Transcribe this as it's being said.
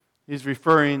he's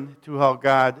referring to how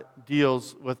God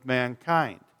deals with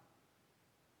mankind.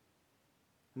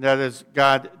 And that is,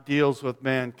 God deals with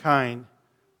mankind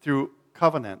through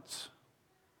covenants,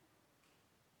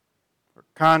 or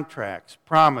contracts,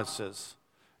 promises.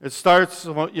 It starts,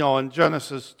 in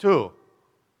Genesis 2. It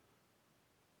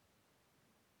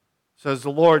says,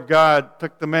 the Lord God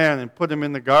took the man and put him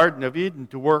in the Garden of Eden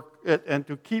to work it and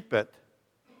to keep it.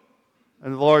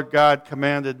 And the Lord God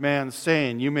commanded man,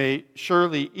 saying, you may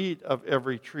surely eat of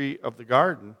every tree of the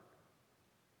garden,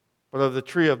 but of the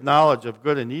tree of knowledge of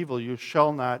good and evil you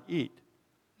shall not eat.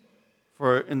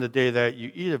 For in the day that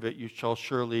you eat of it, you shall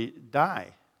surely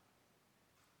die.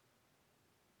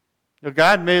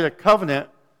 God made a covenant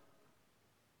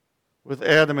with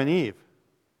Adam and Eve.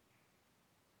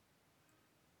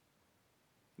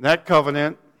 And that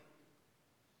covenant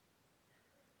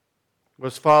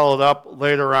was followed up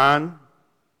later on.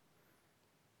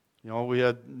 We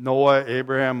had Noah,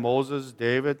 Abraham, Moses,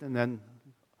 David, and then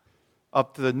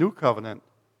up to the new covenant.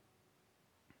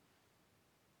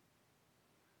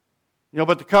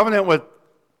 But the covenant with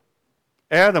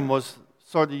Adam was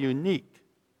sort of unique.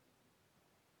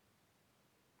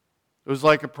 It was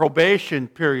like a probation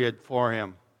period for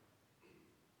him.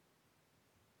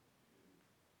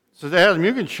 So Adam,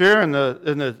 you can share in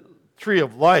the tree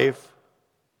of life.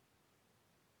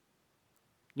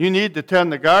 You need to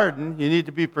tend the garden. You need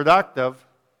to be productive.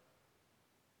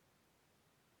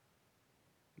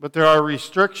 But there are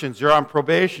restrictions. You're on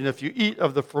probation. If you eat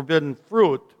of the forbidden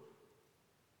fruit,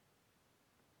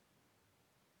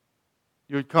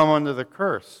 you would come under the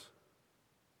curse.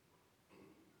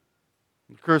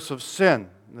 The curse of sin.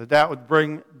 That would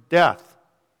bring death.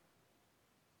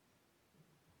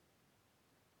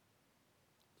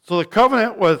 So the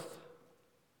covenant with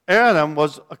Adam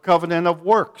was a covenant of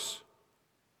works.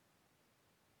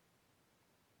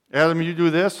 Adam, you do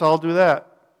this, I'll do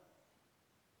that.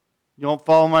 You don't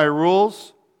follow my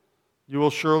rules, you will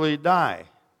surely die.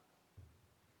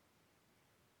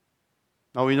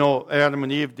 Now we know Adam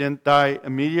and Eve didn't die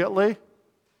immediately.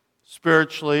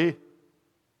 Spiritually,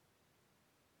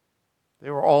 they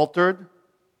were altered.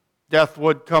 Death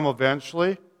would come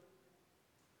eventually.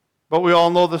 But we all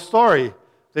know the story.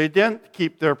 They didn't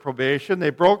keep their probation.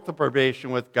 They broke the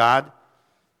probation with God.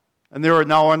 And they were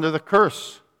now under the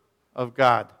curse of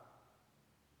God.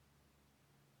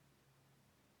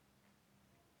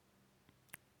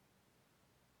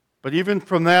 But even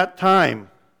from that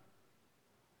time,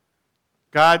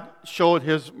 God showed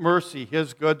His mercy,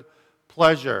 His good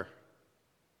pleasure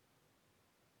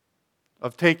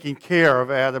of taking care of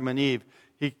Adam and Eve.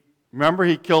 Remember,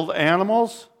 He killed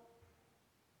animals?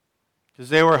 Because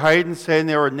they were hiding, saying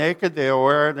they were naked. They were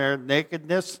aware of their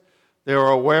nakedness. They were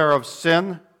aware of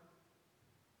sin.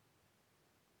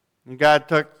 And God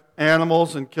took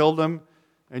animals and killed them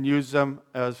and used them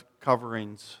as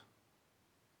coverings.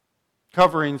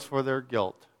 Coverings for their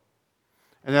guilt.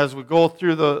 And as we go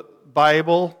through the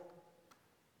Bible,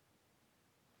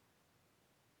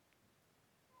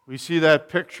 we see that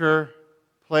picture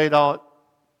played out.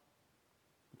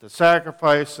 The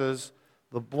sacrifices,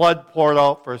 the blood poured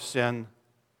out for sin,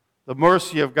 the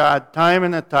mercy of God time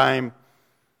and time,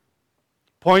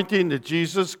 pointing to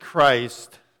Jesus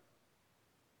Christ,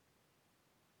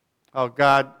 how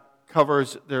God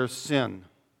covers their sin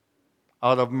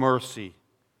out of mercy.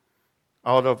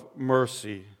 Out of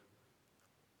mercy.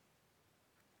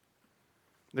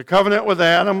 The covenant with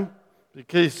Adam,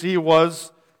 because he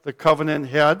was the covenant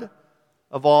head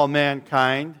of all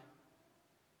mankind,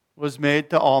 was made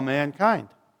to all mankind.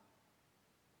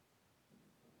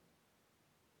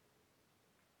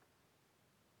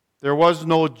 There was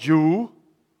no Jew.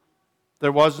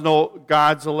 There was no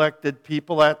God's elected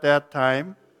people at that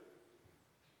time.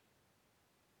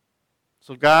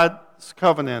 So God's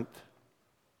covenant,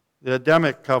 the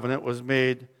Adamic covenant, was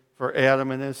made for Adam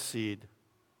and his seed.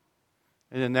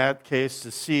 And in that case,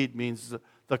 the seed means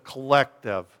the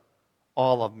collective,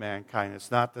 all of mankind.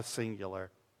 It's not the singular.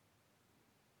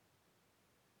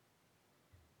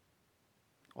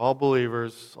 All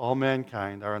believers, all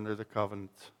mankind are under the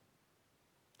covenant.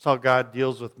 That's how God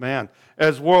deals with man.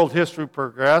 As world history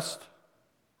progressed,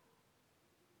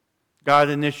 God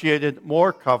initiated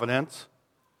more covenants.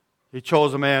 He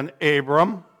chose a man,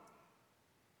 Abram.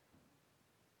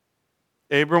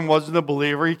 Abram wasn't a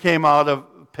believer. He came out of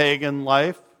pagan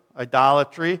life,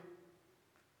 idolatry.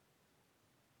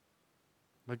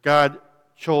 But God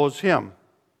chose him.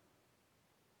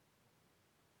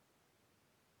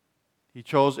 He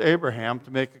chose Abraham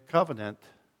to make a covenant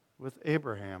with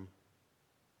Abraham.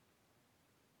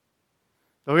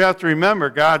 So we have to remember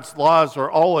God's laws are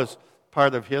always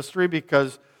part of history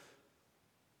because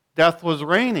death was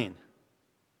reigning.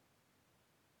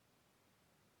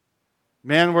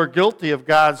 Men were guilty of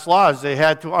God's laws. They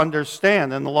had to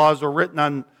understand, and the laws were written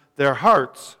on their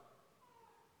hearts.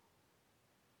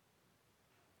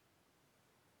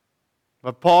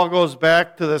 But Paul goes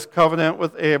back to this covenant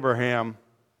with Abraham.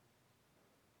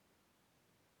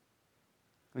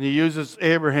 And he uses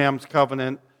Abraham's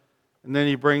covenant, and then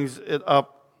he brings it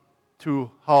up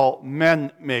to how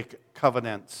men make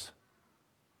covenants.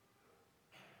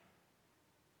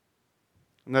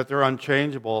 And that they're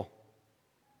unchangeable.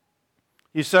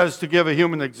 He says, to give a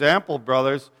human example,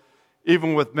 brothers,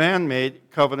 even with man-made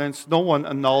covenants, no one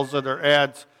annuls it or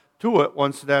adds to it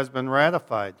once it has been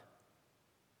ratified.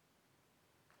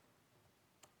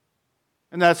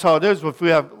 And that's how it is if we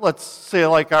have, let's say,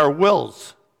 like our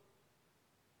wills.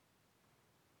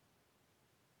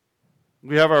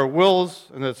 We have our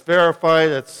wills, and it's verified,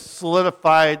 it's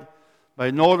solidified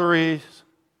by notaries.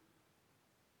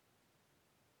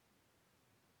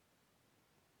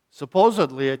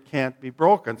 Supposedly, it can't be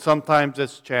broken. Sometimes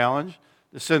it's challenged.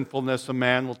 The sinfulness of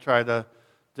man will try to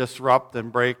disrupt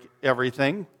and break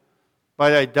everything.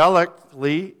 But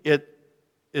idolically, it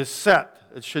is set.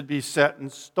 It should be set in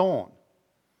stone.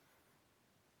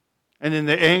 And in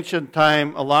the ancient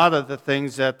time, a lot of the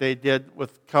things that they did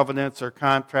with covenants or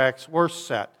contracts were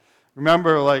set.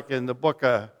 Remember, like in the book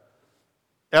of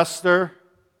Esther,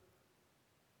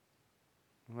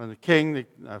 when the king,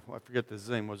 I forget his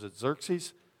name, was it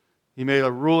Xerxes? He made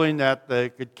a ruling that they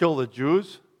could kill the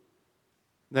Jews.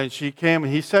 Then she came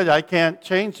and he said, I can't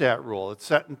change that rule. It's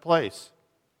set in place.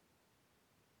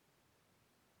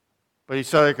 But he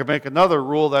said I could make another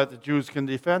rule that the Jews can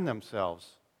defend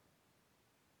themselves.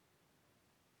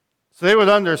 So they would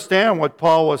understand what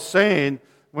Paul was saying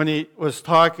when he was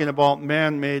talking about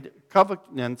man-made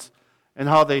covenants and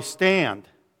how they stand.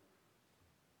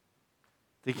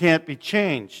 They can't be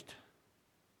changed.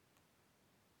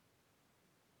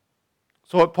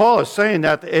 So what Paul is saying,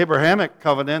 that the Abrahamic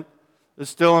covenant is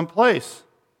still in place.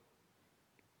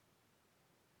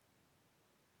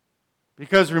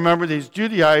 Because remember, these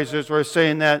Judaizers were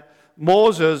saying that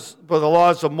Moses, by the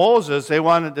laws of Moses, they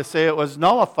wanted to say it was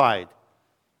nullified.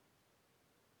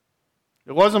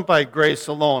 It wasn't by grace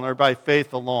alone or by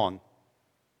faith alone.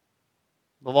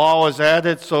 The law was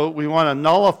added, so we want to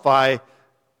nullify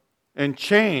and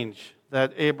change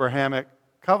that Abrahamic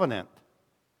covenant.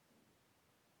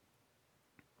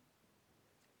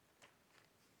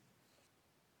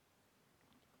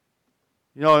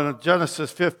 You know, in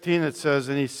Genesis 15 it says,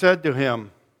 and he said to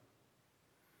him,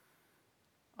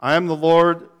 I am the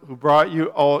Lord who brought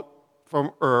you out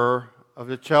from Ur of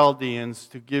the Chaldeans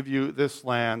to give you this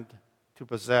land to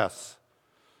possess.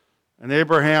 And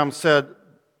Abraham said,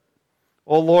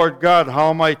 O Lord God,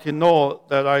 how am I to know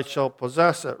that I shall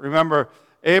possess it? Remember,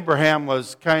 Abraham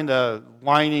was kind of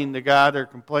whining to God or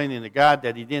complaining to God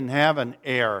that he didn't have an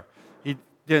heir. He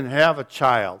didn't have a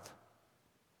child.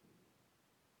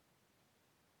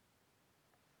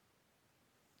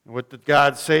 And what did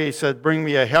God say? He said, bring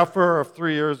me a heifer of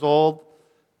 3 years old,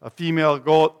 a female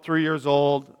goat 3 years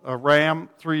old, a ram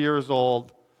 3 years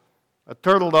old, a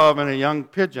turtle dove, and a young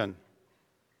pigeon.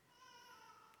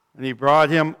 And he brought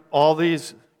him all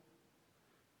these,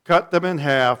 cut them in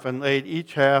half, and laid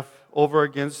each half over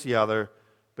against the other,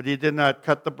 but he did not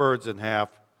cut the birds in half.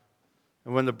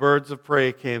 And when the birds of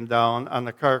prey came down on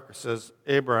the carcasses,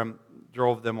 Abraham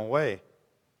drove them away.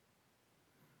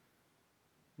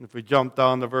 If we jump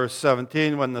down to verse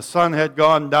 17, when the sun had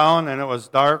gone down and it was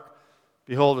dark,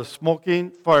 behold, a smoking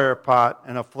fire pot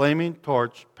and a flaming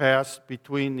torch passed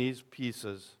between these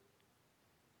pieces.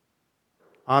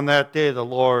 On that day the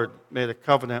Lord made a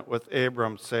covenant with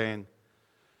Abram, saying,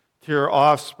 to your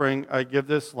offspring I give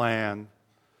this land,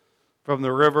 from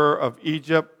the river of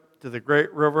Egypt to the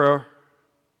great river,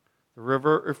 the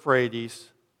river Euphrates,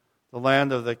 the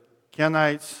land of the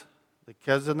Kenites, the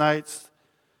Kezanites,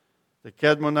 the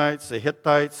Kedmonites, the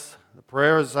Hittites, the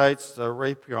Perizzites, the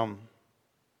Rephaim,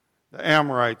 the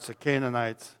Amorites, the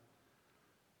Canaanites,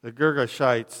 the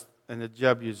Girgashites, and the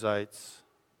Jebusites.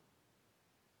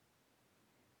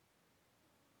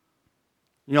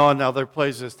 You know, in other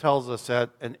places tells us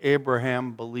that, and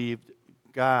Abraham believed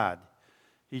God.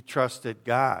 He trusted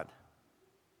God.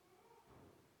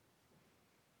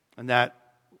 And that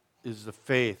is the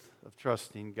faith of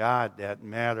trusting God that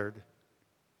mattered.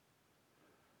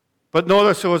 But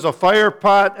notice there was a fire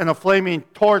pot and a flaming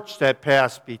torch that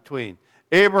passed between.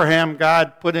 Abraham,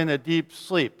 God put in a deep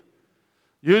sleep.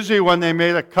 Usually when they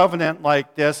made a covenant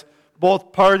like this,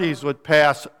 both parties would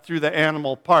pass through the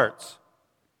animal parts,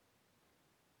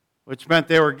 which meant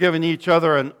they were giving each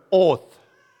other an oath.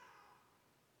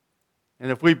 And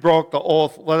if we broke the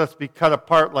oath, let us be cut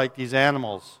apart like these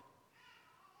animals.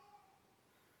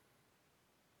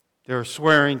 They're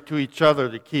swearing to each other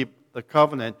to keep the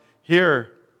covenant.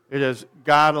 Here, it is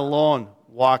God alone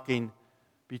walking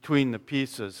between the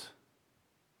pieces.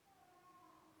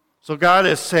 So God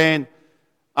is saying,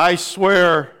 I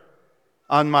swear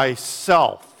on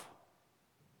myself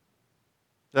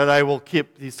that I will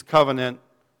keep this covenant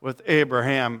with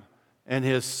Abraham and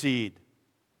his seed.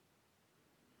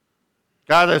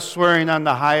 God is swearing on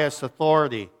the highest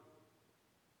authority.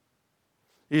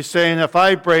 He's saying, if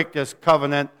I break this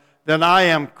covenant, then I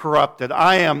am corrupted.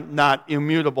 I am not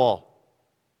immutable.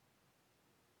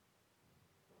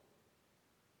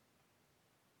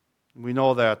 We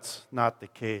know that's not the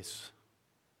case.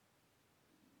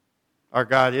 Our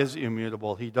God is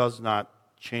immutable. He does not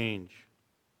change.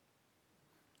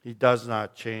 He does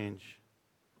not change.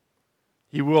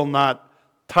 He will not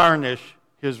tarnish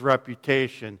his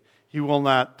reputation. He will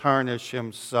not tarnish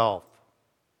himself.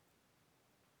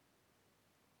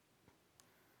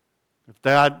 If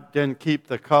God didn't keep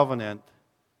the covenant,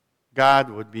 God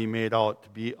would be made out to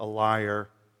be a liar.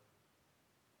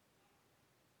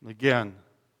 Again,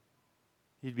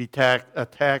 he'd be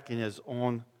attacking his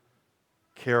own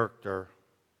character.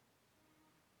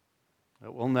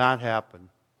 It will not happen.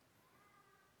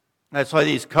 That's why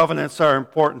these covenants are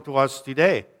important to us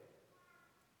today.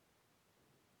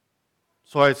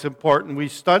 So it's important we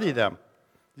study them.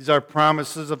 These are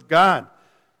promises of God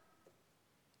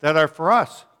that are for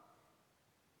us.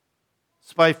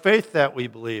 It's by faith that we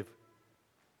believe.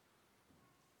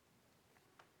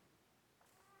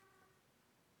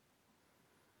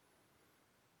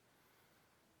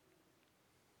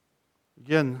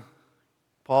 Again,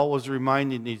 Paul was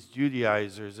reminding these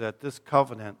Judaizers that this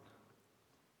covenant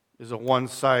is a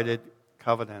one-sided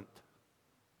covenant.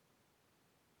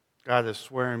 God is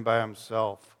swearing by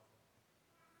himself.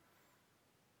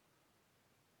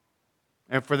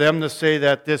 And for them to say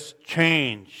that this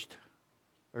changed,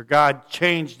 or God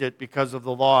changed it because of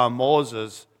the law of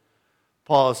Moses,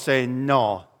 Paul is saying,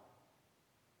 no.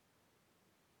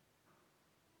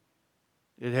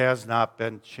 It has not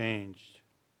been changed.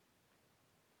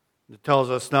 It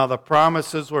tells us now the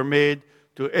promises were made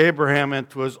to Abraham and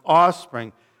to his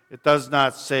offspring. It does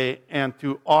not say, and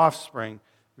to offspring,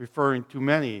 referring to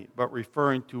many, but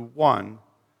referring to one,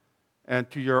 and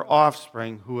to your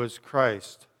offspring, who is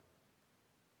Christ.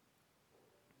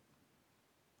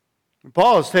 And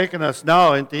Paul has taken us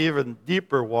now into even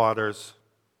deeper waters.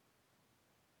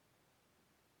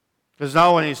 Because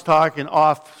now when he's talking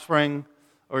offspring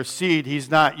or seed,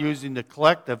 he's not using the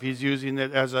collective, he's using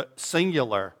it as a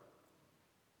singular.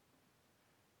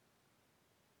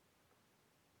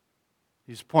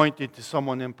 He's pointing to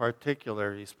someone in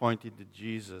particular. He's pointing to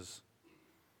Jesus.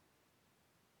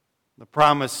 The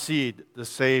promised seed, the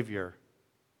Savior.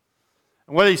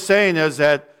 And what he's saying is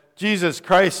that Jesus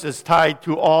Christ is tied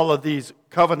to all of these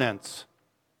covenants.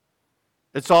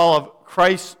 It's all of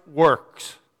Christ's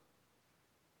works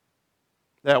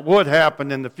that would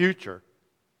happen in the future.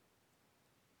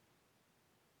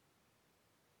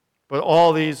 But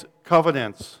all these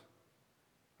covenants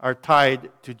are tied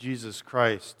to Jesus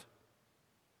Christ.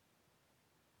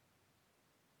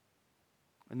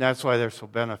 And that's why they're so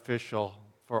beneficial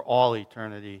for all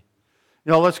eternity.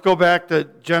 You know, let's go back to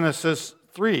Genesis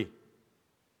 3.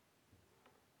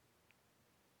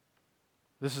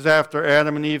 This is after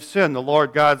Adam and Eve sinned. The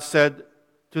Lord God said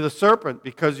to the serpent,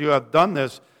 because you have done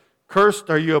this, cursed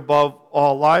are you above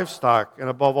all livestock and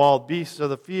above all beasts of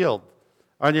the field.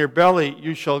 On your belly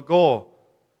you shall go,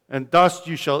 and dust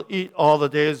you shall eat all the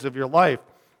days of your life.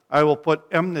 I will put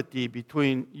enmity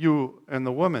between you and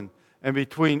the woman, and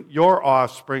between your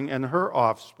offspring and her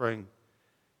offspring.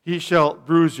 He shall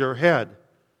bruise your head,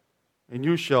 and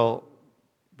you shall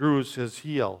bruise his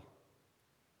heel.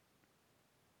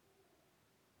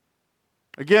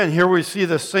 Again, here we see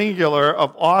the singular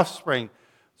of offspring.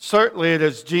 Certainly it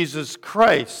is Jesus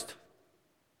Christ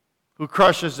who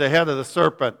crushes the head of the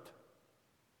serpent.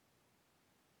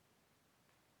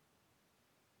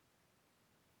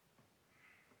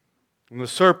 And the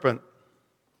serpent,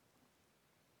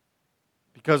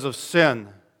 because of sin,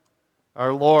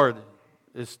 our Lord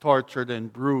is tortured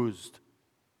and bruised.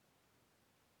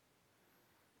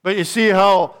 But you see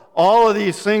how all of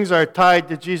these things are tied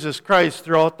to Jesus Christ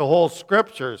throughout the whole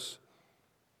Scriptures.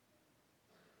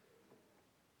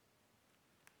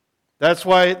 That's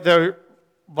why they're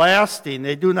lasting.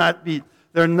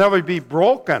 They'll never be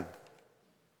broken.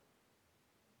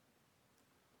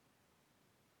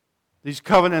 These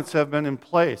covenants have been in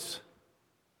place.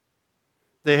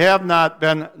 They have not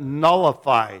been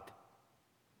nullified.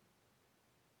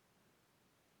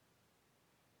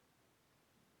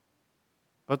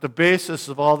 But the basis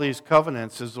of all these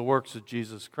covenants is the works of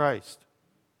Jesus Christ.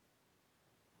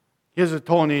 His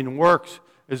atoning works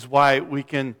is why we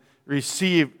can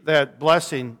receive that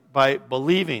blessing by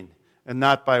believing and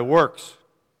not by works.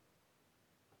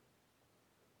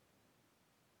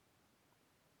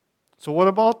 So what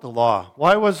about the law?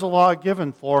 Why was the law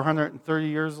given 430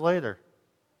 years later?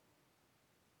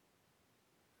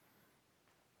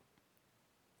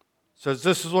 It says,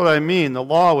 this is what I mean. The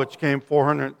law, which came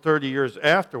 430 years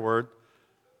afterward,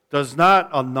 does not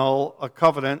annul a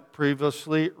covenant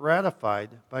previously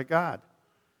ratified by God,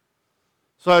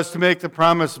 so as to make the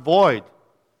promise void.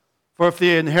 For if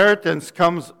the inheritance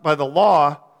comes by the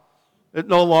law, it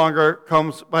no longer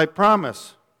comes by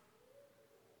promise.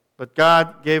 But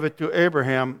God gave it to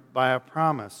Abraham by a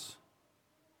promise.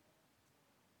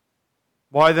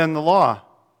 Why then the law?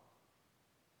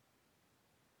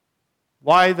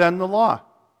 Why then the law?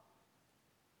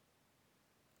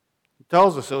 It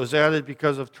tells us it was added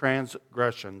because of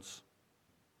transgressions,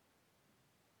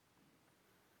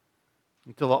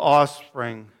 until the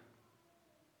offspring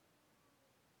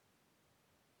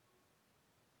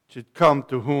should come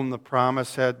to whom the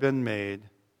promise had been made.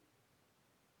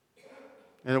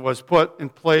 And it was put in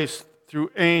place through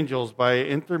angels by an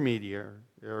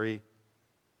intermediary.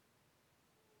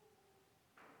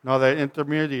 Now that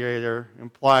intermediary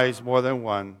implies more than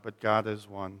one, but God is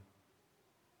one.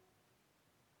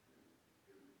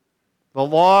 The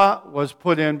law was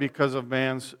put in because of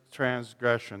man's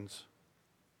transgressions.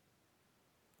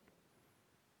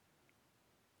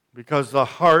 Because the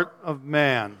heart of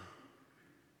man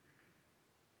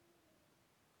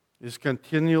is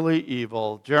continually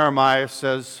evil. Jeremiah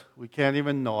says we can't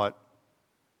even know it.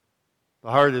 The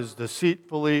heart is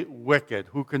deceitfully wicked.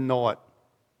 Who can know it?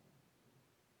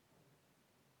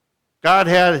 God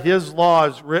had His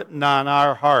laws written on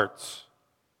our hearts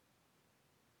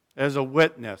as a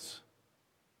witness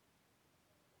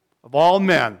of all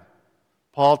men.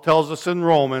 Paul tells us in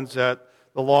Romans that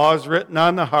the law is written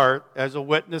on the heart as a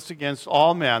witness against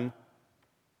all men.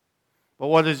 But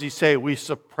what does he say? We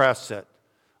suppress it.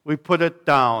 We put it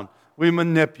down. We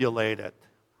manipulate it.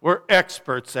 We're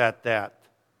experts at that.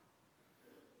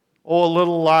 Oh, a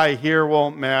little lie here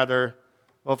won't matter.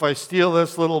 Well, if I steal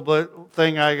this little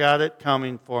thing, I got it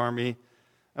coming for me.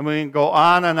 And we can go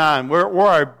on and on. We're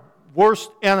our worst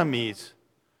enemies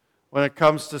when it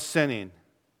comes to sinning.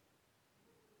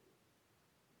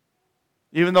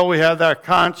 Even though we have that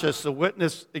conscience, the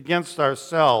witness against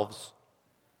ourselves,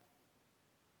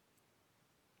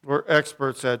 we're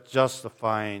experts at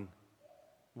justifying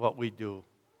what we do.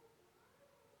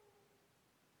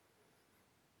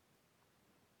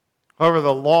 However,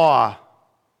 the law,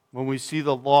 when we see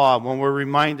the law, when we're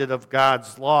reminded of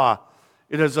God's law,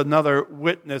 it is another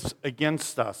witness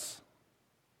against us.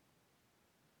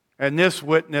 And this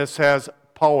witness has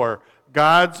power.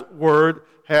 God's word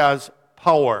has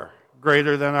power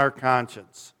greater than our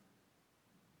conscience.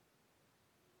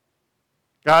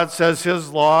 God says His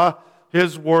law,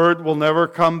 His word will never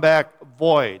come back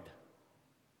void.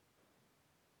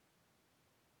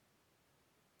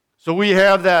 So we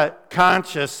have that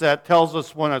conscience that tells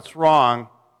us when it's wrong.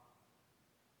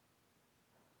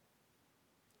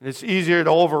 It's easier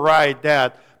to override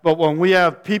that. But when we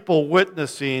have people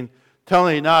witnessing,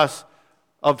 telling us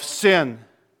of sin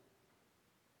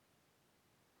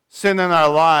in our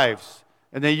lives,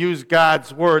 and they use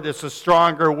God's word, it's a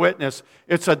stronger witness.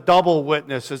 It's a double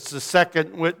witness. It's the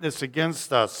second witness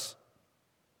against us.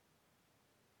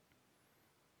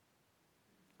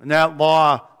 And that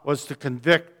law was to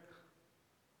convict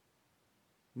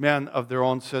men of their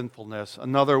own sinfulness,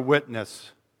 another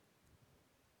witness.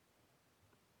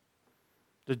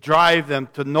 To drive them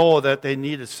to know that they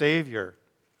need a Savior.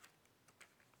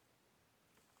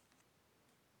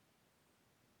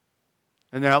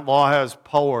 And that law has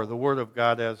power. The Word of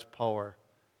God has power.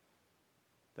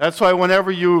 That's why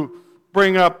whenever you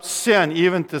bring up sin,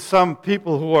 even to some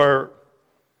people who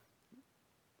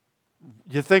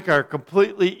you think are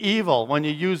completely evil, when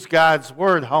you use God's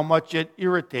Word, how much it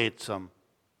irritates them.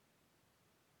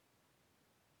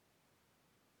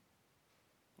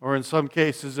 Or in some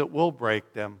cases, it will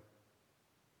break them.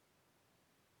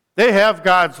 They have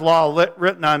God's law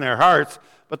written on their hearts,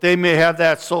 but they may have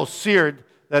that so seared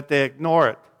that they ignore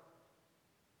it.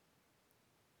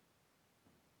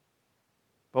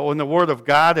 But when the Word of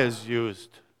God is used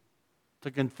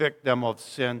to convict them of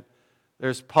sin,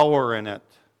 there's power in it.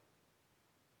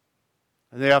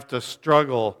 And they have to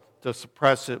struggle to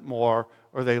suppress it more,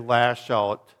 or they lash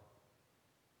out.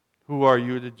 Who are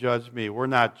you to judge me? We're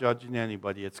not judging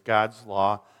anybody. It's God's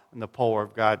law and the power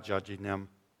of God judging them.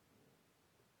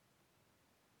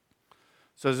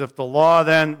 says, if the law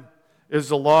then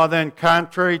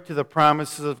contrary to the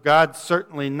promises of God?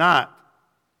 Certainly not.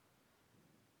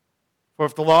 For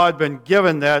if the law had been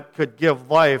given that could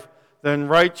give life, then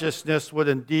righteousness would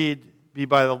indeed be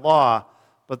by the law.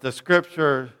 But the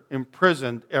Scripture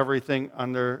imprisoned everything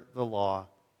under the law.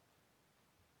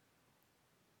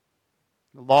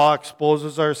 The law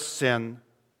exposes our sin.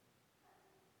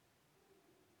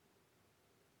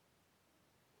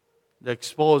 It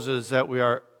exposes that we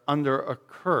are under a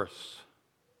curse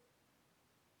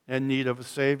in need of a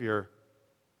Savior.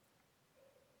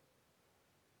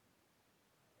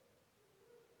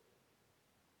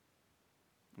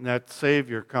 And that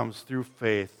Savior comes through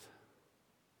faith.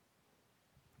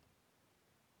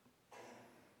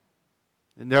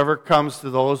 It never comes to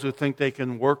those who think they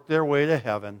can work their way to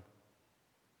heaven.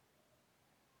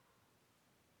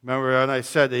 Remember when I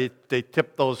said they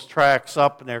tip those tracks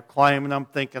up and they're climbing them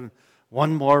thinking,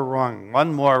 one more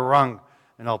rung,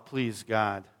 and I'll please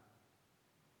God.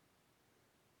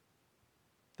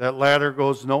 That ladder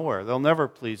goes nowhere. They'll never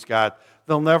please God.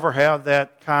 They'll never have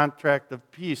that contract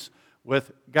of peace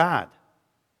with God.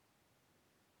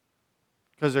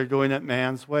 Because they're doing it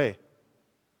man's way.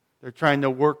 They're trying to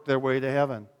work their way to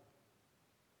heaven.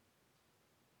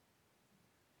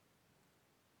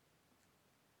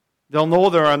 They'll know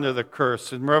they're under the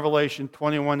curse. In Revelation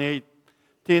 21:18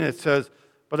 it says,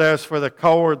 but as for the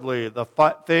cowardly, the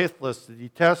faithless, the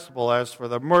detestable, as for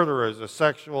the murderers, the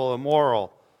sexual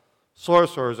immoral,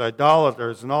 sorcerers,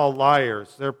 idolaters, and all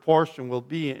liars, their portion will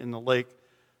be in the lake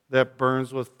that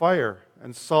burns with fire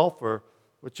and sulfur,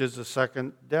 which is the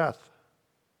second death.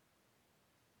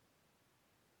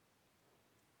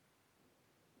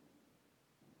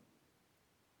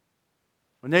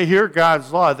 When they hear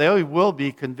God's law, they will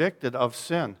be convicted of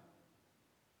sin.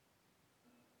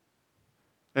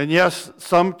 And yes,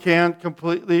 some can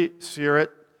completely sear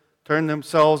it, turn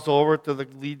themselves over to the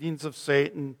leadings of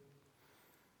Satan.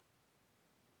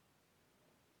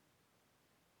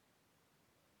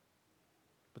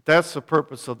 But that's the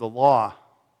purpose of the law.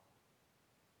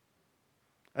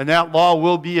 And that law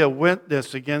will be a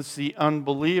witness against the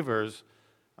unbelievers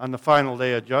on the final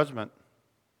day of judgment.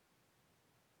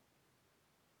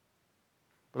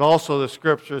 But also the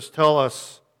Scriptures tell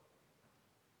us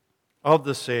of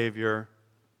the Savior.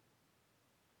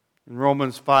 In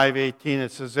Romans 5:18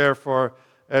 it says, therefore,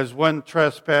 as one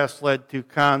trespass led to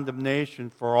condemnation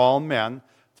for all men,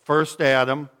 first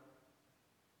Adam,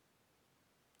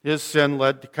 his sin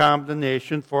led to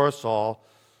condemnation for us all.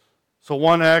 So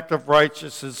one act of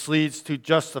righteousness leads to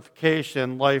justification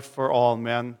and life for all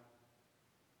men.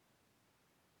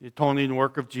 The atoning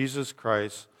work of Jesus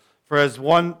Christ. For as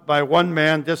by one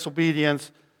man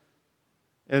disobedience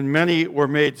and many were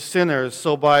made sinners,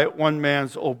 so by one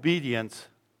man's obedience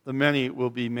the many will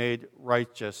be made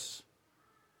righteous.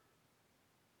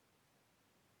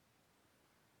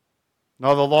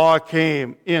 Now the law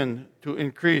came in to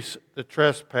increase the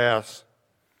trespass,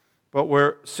 but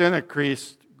where sin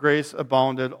increased, grace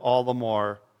abounded all the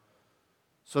more,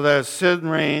 so that as sin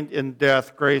reigned in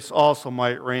death, grace also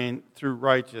might reign through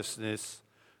righteousness,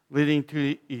 leading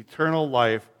to eternal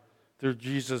life through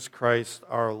Jesus Christ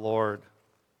our Lord.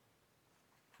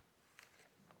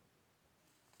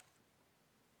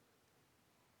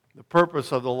 The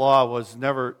purpose of the law was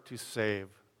never to save.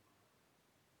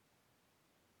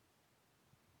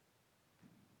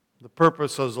 The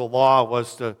purpose of the law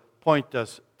was to point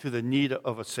us to the need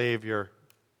of a Savior.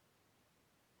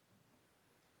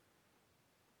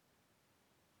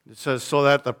 It says, so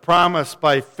that the promise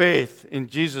by faith in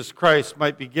Jesus Christ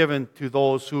might be given to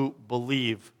those who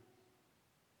believe.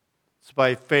 It's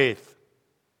by faith.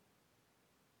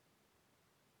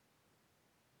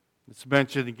 It's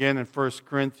mentioned again in 1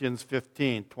 Corinthians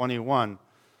 15:21.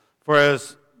 For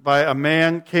as by a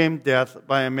man came death,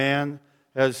 by a man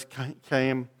as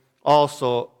came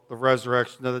also the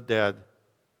resurrection of the dead.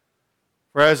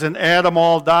 For as in Adam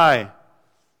all die,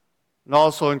 and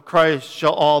also in Christ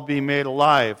shall all be made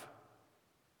alive,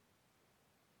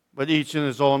 but each in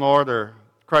his own order.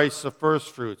 Christ the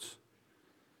firstfruits.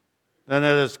 Then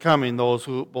it is coming those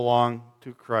who belong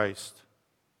to Christ.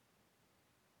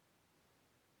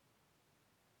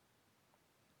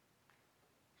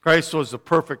 Christ was the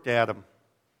perfect Adam.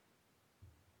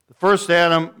 The first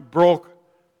Adam broke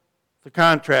the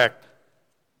contract.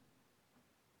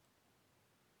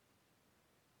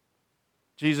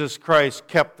 Jesus Christ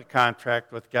kept the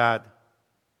contract with God.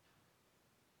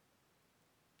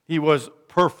 He was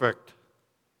perfect.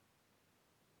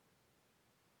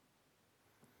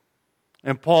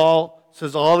 And Paul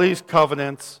says all these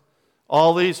covenants,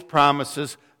 all these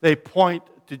promises, they point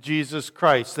to Jesus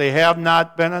Christ. They have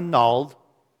not been annulled.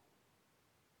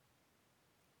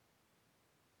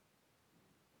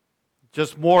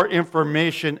 just more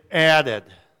information added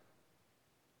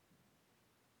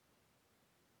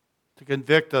to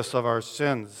convict us of our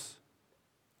sins,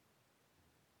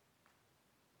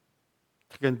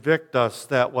 to convict us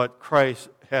that what Christ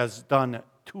has done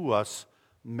to us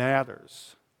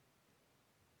matters.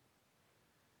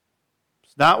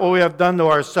 It's not what we have done to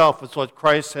ourselves, it's what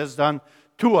Christ has done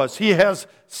to us. He has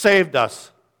saved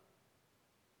us.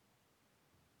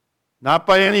 Not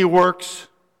by any works.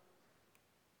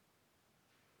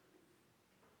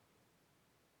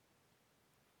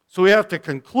 So we have to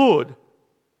conclude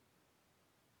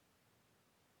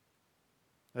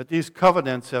that these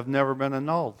covenants have never been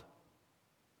annulled.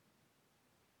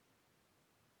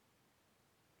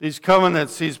 These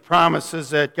covenants, these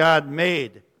promises that God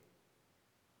made,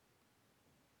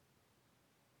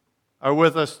 are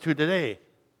with us to today.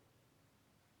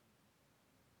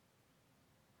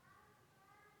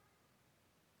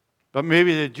 But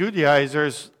maybe the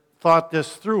Judaizers thought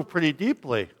this through pretty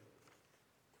deeply.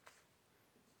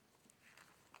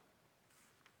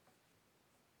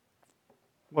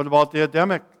 What about the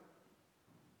Adamic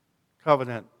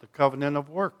covenant, the covenant of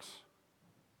works?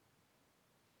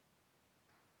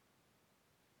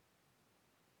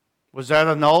 Was that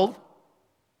annulled?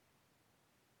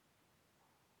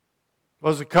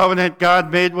 Was the covenant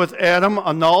God made with Adam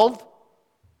annulled?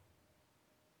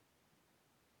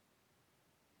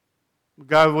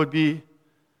 God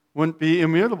wouldn't be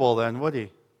immutable then, would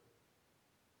he?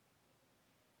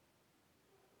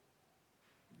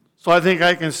 So I think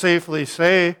I can safely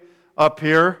say up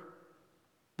here,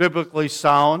 biblically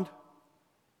sound,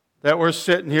 that we're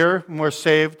sitting here and we're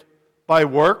saved by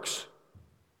works.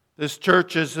 This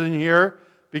church is in here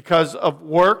because of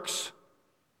works.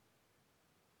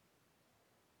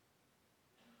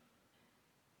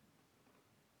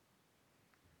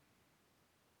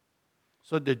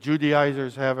 So did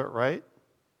Judaizers have it right?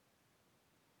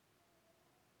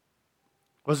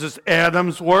 Was this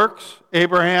Adam's works?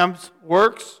 Abraham's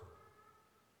works?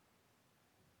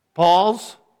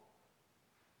 Paul's?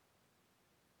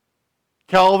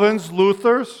 Calvin's?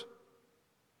 Luther's?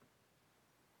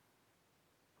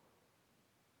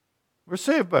 We're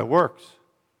saved by works.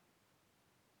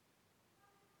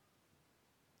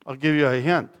 I'll give you a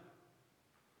hint.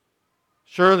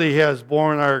 Surely he has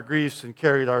borne our griefs and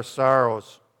carried our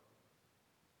sorrows.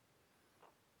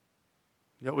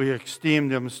 Yet we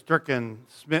esteemed him stricken,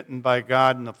 smitten by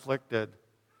God, and afflicted.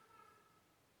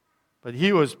 But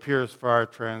he was pierced for our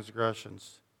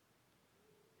transgressions.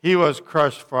 He was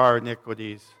crushed for our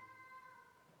iniquities.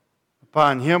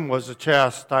 Upon him was the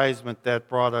chastisement that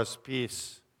brought us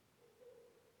peace.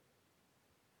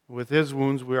 With his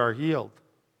wounds we are healed.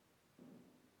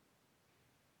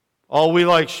 All we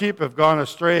like sheep have gone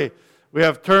astray. We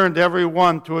have turned every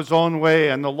one to his own way,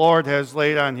 and the Lord has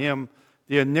laid on him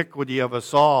the iniquity of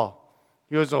us all.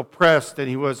 He was oppressed and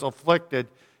he was afflicted,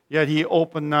 yet he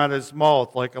opened not his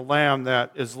mouth, like a lamb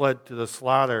that is led to the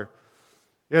slaughter.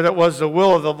 Yet it was the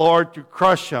will of the Lord to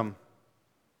crush him.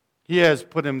 He has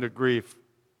put him to grief.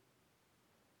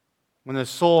 When the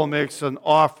soul makes an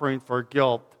offering for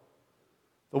guilt,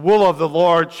 the will of the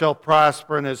Lord shall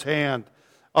prosper in his hand.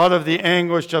 Out of the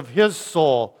anguish of his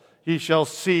soul he shall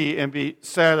see and be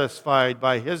satisfied.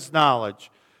 By his knowledge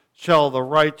shall the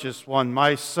righteous one,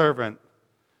 my servant,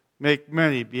 make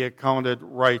many be accounted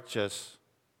righteous.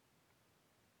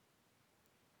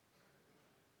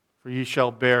 For he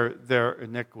shall bear their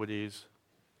iniquities.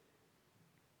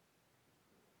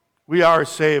 We are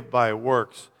saved by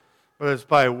works, but it's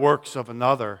by works of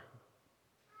another.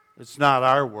 It's not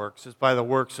our works, it's by the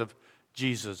works of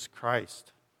Jesus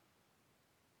Christ.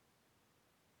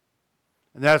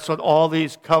 And that's what all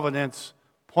these covenants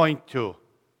point to.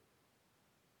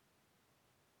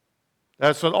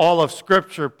 That's what all of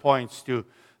Scripture points to.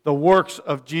 The works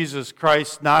of Jesus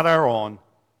Christ, not our own.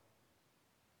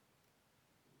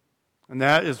 And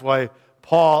that is why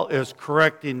Paul is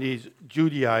correcting these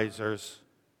Judaizers.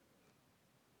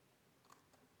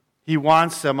 He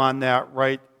wants them on that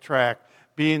right track,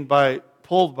 being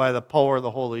pulled by the power of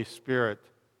the Holy Spirit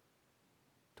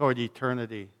toward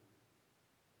eternity.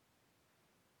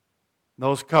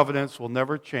 Those covenants will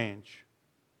never change.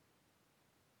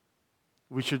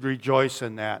 We should rejoice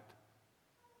in that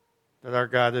our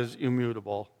God is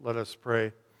immutable. Let us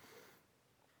pray.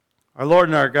 Our Lord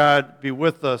and our God, be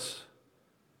with us.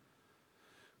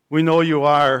 We know you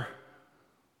are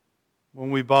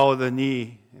when we bow the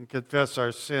knee and confess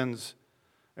our sins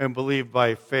and believe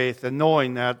by faith, and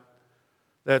knowing that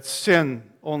sin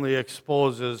only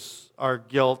exposes our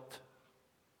guilt.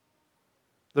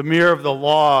 The mirror of the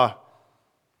law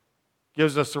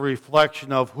gives us a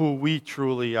reflection of who we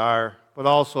truly are, but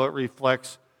also it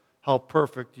reflects how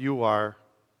perfect you are.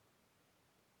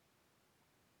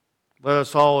 Let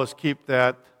us always keep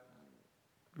that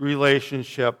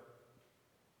relationship,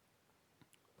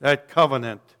 that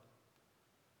covenant,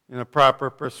 in a proper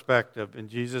perspective. In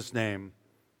Jesus' name.